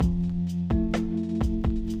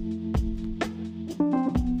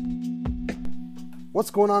What's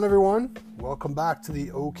going on, everyone? Welcome back to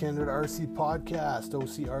the O Canada RC podcast,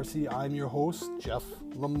 OCRC. I'm your host, Jeff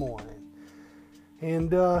Lemoyne.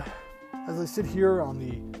 And as I sit here on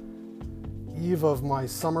the eve of my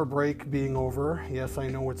summer break being over, yes, I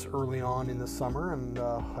know it's early on in the summer, and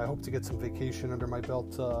I hope to get some vacation under my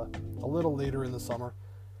belt a little later in the summer.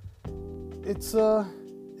 It's a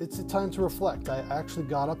time to reflect. I actually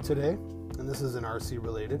got up today, and this isn't RC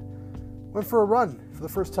related. Went for a run for the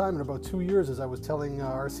first time in about 2 years, as I was telling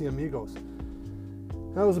RC Amigos.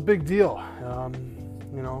 That was a big deal.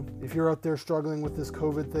 If you're out there struggling with this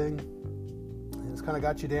COVID thing, and it's kind of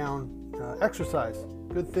got you down, exercise.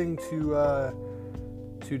 Good thing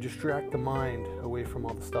to distract the mind away from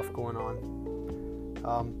all the stuff going on.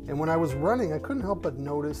 And when I was running, I couldn't help but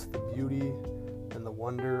notice the beauty and the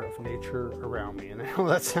wonder of nature around me. And I know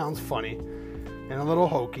that sounds funny and a little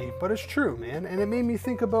hokey, but it's true, man. And it made me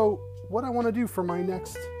think about what I want to do for my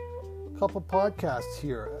next couple podcasts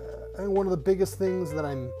here. I think one of the biggest things that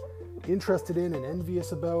I'm interested in and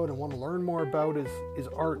envious about and want to learn more about is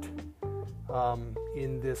art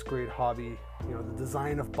in this great hobby, the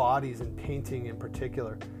design of bodies and painting in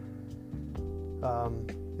particular.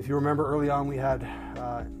 If you remember early on, we had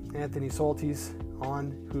Anthony Soltis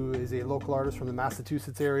on, who is a local artist from the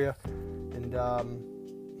Massachusetts area, and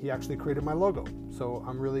he actually created my logo. So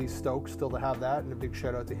I'm really stoked still to have that, and a big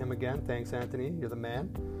shout out to him again. Thanks, Anthony. You're the man.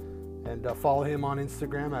 And follow him on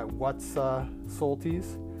Instagram at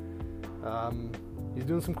what's_Soltis. He's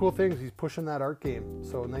doing some cool things. He's pushing that art game.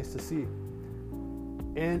 So nice to see.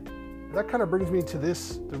 And that kind of brings me to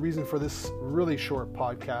the reason for this really short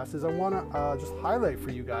podcast is I want to just highlight for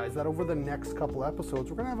you guys that over the next couple episodes,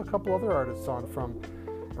 we're going to have a couple other artists on from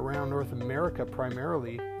around North America,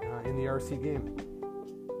 primarily in the RC game.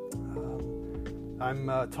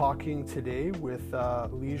 I'm talking today with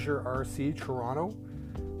Leisure RC Toronto,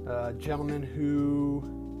 a gentleman who,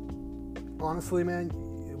 honestly, man,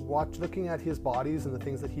 looking at his bodies and the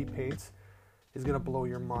things that he paints is going to blow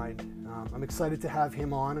your mind. I'm excited to have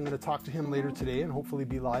him on. I'm going to talk to him later today and hopefully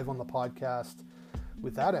be live on the podcast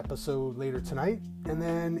with that episode later tonight. And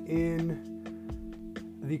then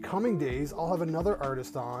in the coming days, I'll have another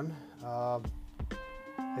artist on.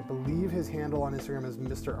 I believe his handle on Instagram is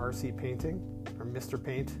Mr. RC Painting, or Mr.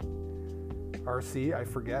 Paint RC. I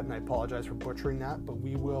forget, and I apologize for butchering that, but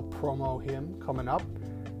we will promo him coming up.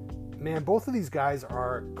 Man, both of these guys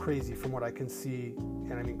are crazy from what I can see,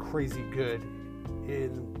 and I mean crazy good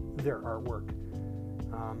in their artwork.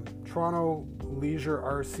 Toronto Leisure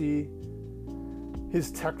RC, his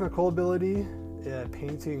technical ability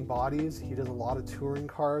painting bodies, he does a lot of touring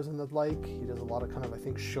cars and the like. He does a lot of I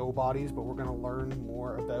think show bodies, but we're going to learn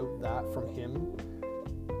more about that from him.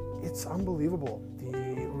 It's unbelievable,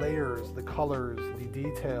 the layers, the colors, the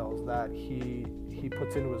details that he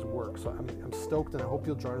puts into his work. So I'm stoked, and I hope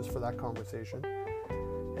you'll join us for that conversation.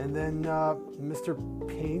 And then Mr.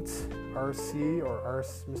 Paint RC, or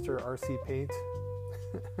Mr. RC Paint.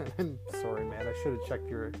 Sorry, man, I should have checked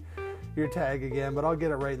your tag again, but I'll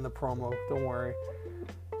get it right in the promo. Don't worry.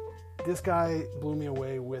 This guy blew me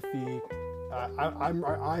away with the. I'm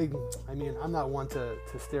not one to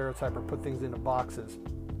stereotype or put things into boxes,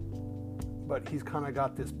 but he's kind of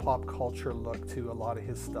got this pop culture look to a lot of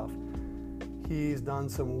his stuff. He's done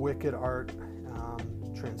some wicked art,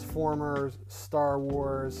 Transformers, Star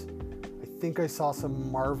Wars. I think I saw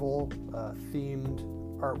some Marvel themed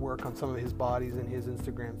artwork on some of his bodies in his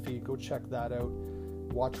Instagram feed. Go check that out.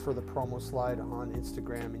 Watch for the promo slide on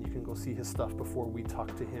Instagram, and you can go see his stuff before we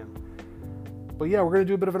talk to him. But yeah, we're going to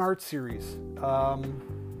do a bit of an art series.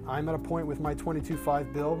 I'm at a point with my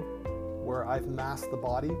 22.5 build where I've masked the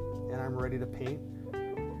body and I'm ready to paint.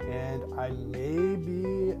 And I may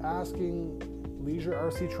be asking Leisure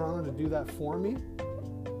RC Toronto to do that for me.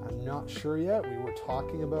 I'm not sure yet. We were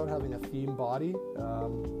talking about having a theme body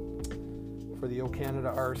for the O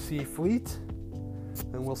Canada RC fleet.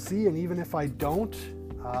 And we'll see. And even if I don't,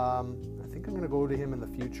 I think I'm going to go to him in the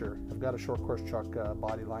future. I've got a short course truck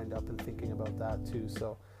body lined up and thinking about that too.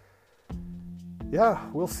 So yeah,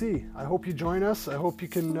 we'll see. I hope you join us. I hope you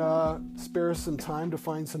can spare us some time to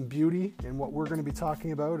find some beauty in what we're going to be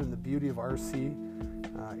talking about, and the beauty of RC,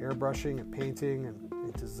 airbrushing and painting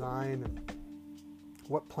and design, and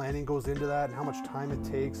what planning goes into that, and how much time it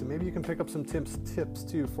takes. And maybe you can pick up some tips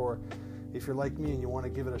too for if you're like me and you want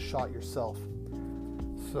to give it a shot yourself.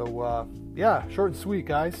 So yeah, short and sweet,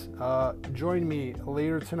 guys. Join me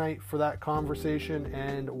later tonight for that conversation,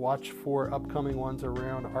 and watch for upcoming ones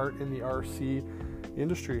around art in the RC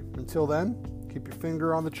industry. Until then, keep your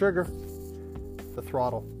finger on the trigger, the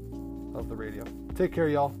throttle of the radio. Take care,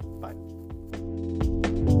 y'all.